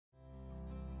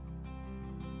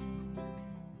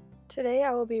Today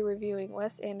I will be reviewing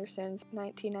Wes Anderson's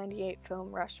 1998 film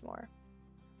Rushmore.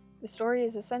 The story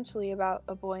is essentially about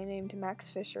a boy named Max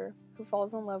Fischer who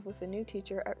falls in love with a new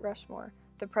teacher at Rushmore,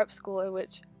 the prep school at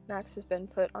which Max has been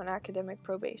put on academic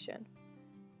probation.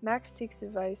 Max seeks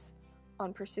advice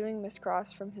on pursuing Miss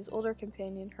Cross from his older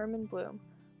companion Herman Blume,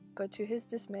 but to his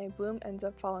dismay, Blume ends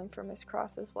up falling for Miss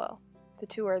Cross as well. The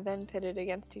two are then pitted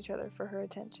against each other for her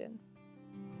attention.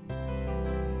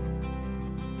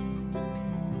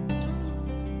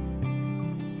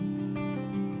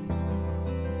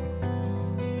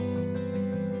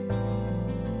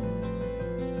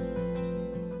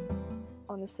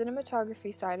 On the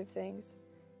cinematography side of things,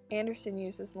 Anderson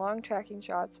uses long tracking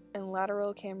shots and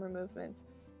lateral camera movements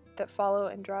that follow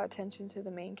and draw attention to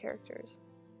the main characters.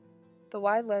 The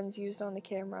wide lens used on the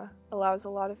camera allows a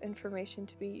lot of information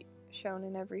to be shown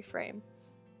in every frame,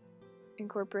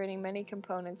 incorporating many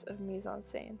components of mise en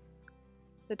scène.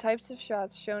 The types of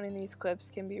shots shown in these clips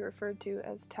can be referred to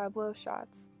as tableau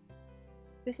shots.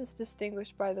 This is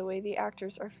distinguished by the way the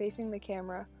actors are facing the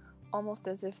camera, almost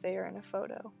as if they are in a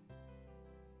photo.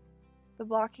 The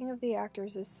blocking of the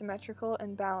actors is symmetrical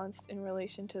and balanced in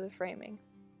relation to the framing.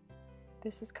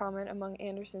 This is common among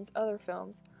Anderson's other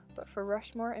films, but for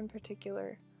Rushmore in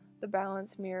particular, the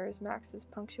balance mirrors Max's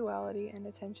punctuality and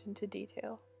attention to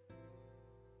detail.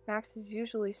 Max is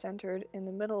usually centered in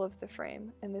the middle of the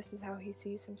frame, and this is how he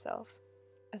sees himself,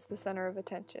 as the center of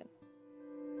attention.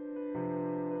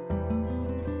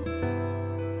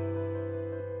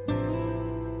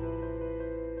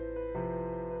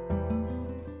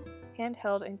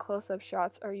 Handheld and close-up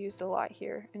shots are used a lot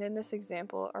here, and in this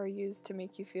example are used to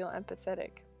make you feel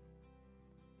empathetic.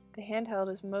 The handheld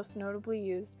is most notably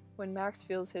used when Max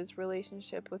feels his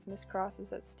relationship with Miss Cross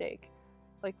is at stake,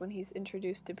 like when he's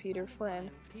introduced to Peter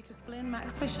Flynn. Peter Flynn,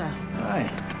 Max Fischer. Hi.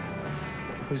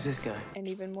 Who's this guy? And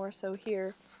even more so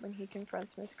here when he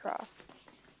confronts Miss Cross.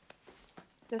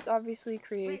 This obviously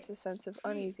creates a sense of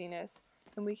uneasiness,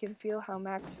 and we can feel how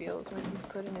Max feels when he's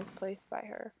put in his place by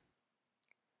her.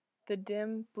 The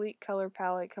dim, bleak color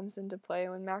palette comes into play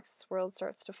when Max's world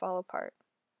starts to fall apart.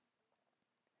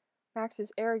 Max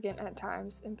is arrogant at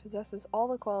times and possesses all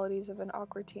the qualities of an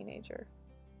awkward teenager.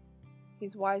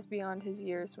 He's wise beyond his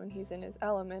years when he's in his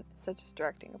element, such as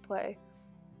directing a play,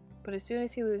 but as soon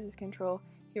as he loses control,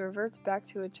 he reverts back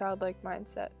to a childlike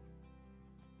mindset.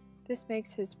 This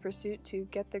makes his pursuit to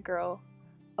get the girl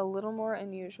a little more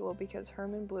unusual because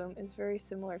Herman Blume is very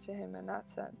similar to him in that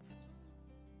sense.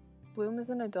 Blume is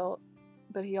an adult,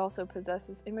 but he also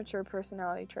possesses immature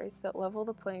personality traits that level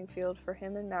the playing field for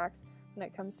him and Max when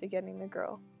it comes to getting the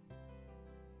girl.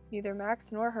 Neither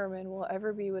Max nor Herman will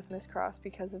ever be with Miss Cross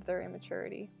because of their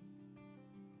immaturity.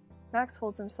 Max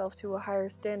holds himself to a higher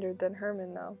standard than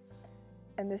Herman though,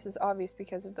 and this is obvious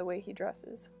because of the way he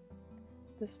dresses.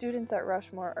 The students at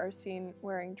Rushmore are seen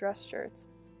wearing dress shirts,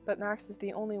 but Max is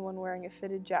the only one wearing a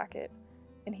fitted jacket,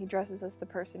 and he dresses as the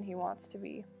person he wants to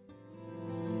be.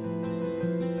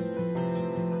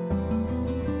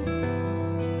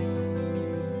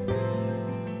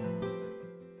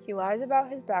 He lies about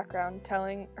his background,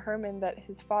 telling Herman that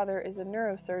his father is a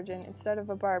neurosurgeon instead of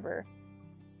a barber,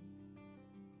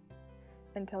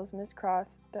 and tells Miss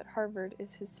Cross that Harvard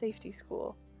is his safety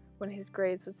school, when his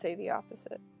grades would say the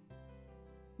opposite.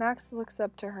 Max looks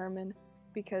up to Herman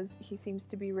because he seems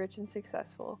to be rich and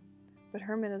successful, but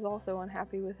Herman is also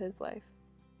unhappy with his life.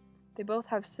 They both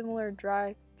have similar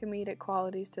dry, comedic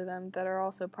qualities to them that are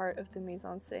also part of the mise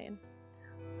en scène.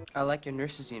 I like your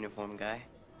nurse's uniform, guy.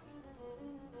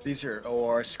 These are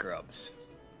OR scrubs.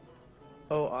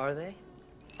 Oh, are they?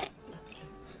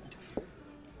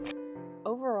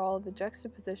 Overall, the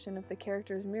juxtaposition of the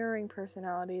characters' mirroring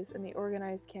personalities and the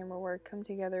organized camera work come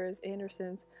together as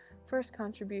Anderson's first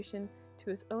contribution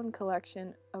to his own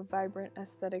collection of vibrant,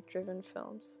 aesthetic-driven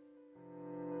films.